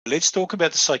Let's talk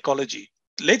about the psychology.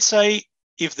 Let's say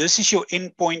if this is your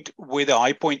end point where the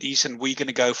high point is and we're going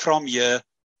to go from here,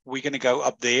 we're going to go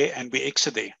up there and we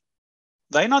exit there.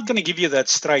 They're not going to give you that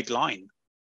straight line.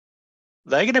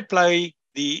 They're going to play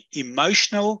the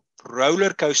emotional roller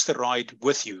coaster ride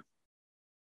with you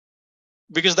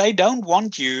because they don't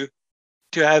want you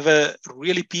to have a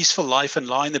really peaceful life and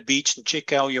lie on the beach and check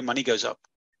how your money goes up.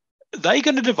 They're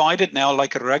going to divide it now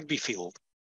like a rugby field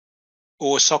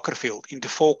or a soccer field into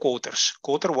 4 quarters.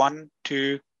 Quarter 1,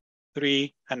 2,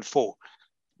 3, and 4.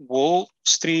 Wall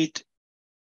Street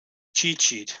cheat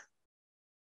sheet.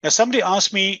 Now, somebody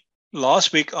asked me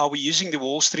last week, are we using the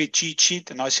Wall Street cheat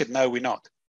sheet? And I said, no, we're not.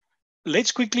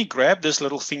 Let's quickly grab this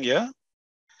little thing here.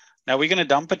 Now we're going to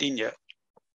dump it in here.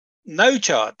 No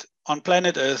chart on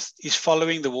planet Earth is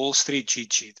following the Wall Street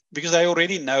cheat sheet because they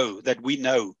already know that we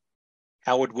know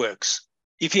how it works.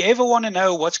 If you ever want to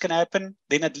know what's going to happen,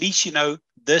 then at least you know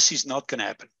this is not going to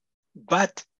happen.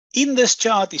 But in this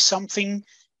chart is something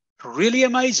really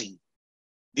amazing.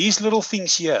 These little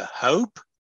things here, hope,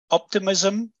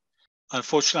 optimism.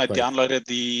 Unfortunately, I downloaded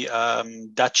the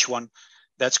Dutch one.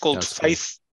 That's called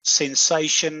faith,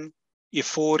 sensation,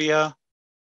 euphoria,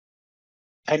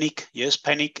 panic. Yes,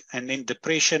 panic, and then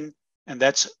depression. And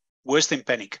that's worse than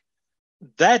panic.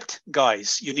 That,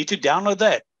 guys, you need to download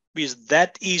that because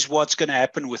that is what's going to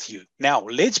happen with you. Now,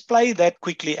 let's play that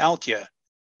quickly out here.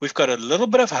 We've got a little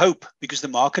bit of hope because the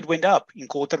market went up in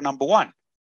quarter number 1.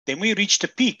 Then we reached a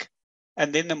peak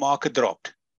and then the market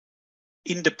dropped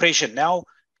in depression. Now,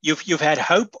 you've had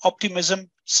hope,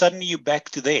 optimism, suddenly you're back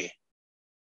to there.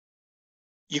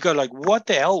 You go like, what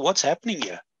the hell? What's happening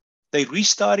here? They're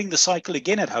restarting the cycle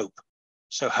again at hope.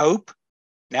 So hope,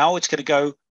 now it's going to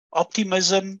go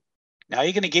optimism. Now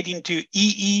you're going to get into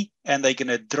EE and they're going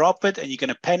to drop it and you're going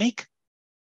to panic.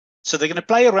 So they're going to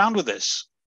play around with this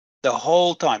the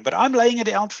whole time. But I'm laying it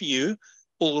out for you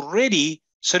already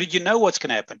so that you know what's going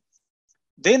to happen.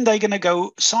 Then they're going to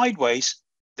go sideways.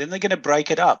 Then they're going to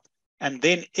break it up. And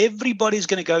then everybody's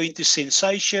going to go into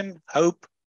sensation, hope,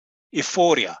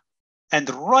 euphoria. And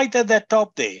right at that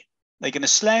top there, they're going to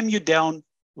slam you down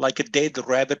like a dead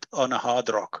rabbit on a hard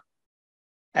rock.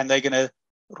 And they're going to,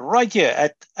 right here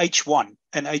at H1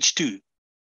 and H2,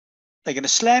 they're going to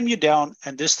slam you down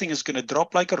and this thing is going to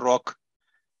drop like a rock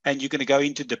and you're going to go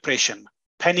into depression,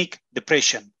 panic,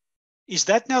 depression. Is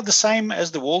that now the same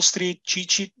as the Wall Street cheat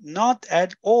sheet? Not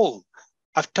at all.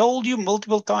 I've told you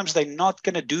multiple times they're not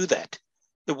going to do that.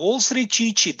 The Wall Street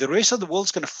cheat sheet, the rest of the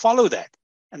world's going to follow that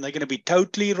and they're going to be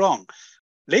totally wrong.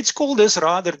 Let's call this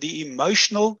rather the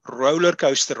emotional roller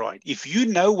coaster ride. If you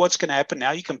know what's going to happen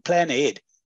now, you can plan ahead.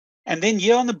 And then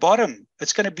here on the bottom,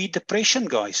 it's going to be depression,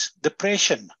 guys.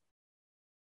 Depression.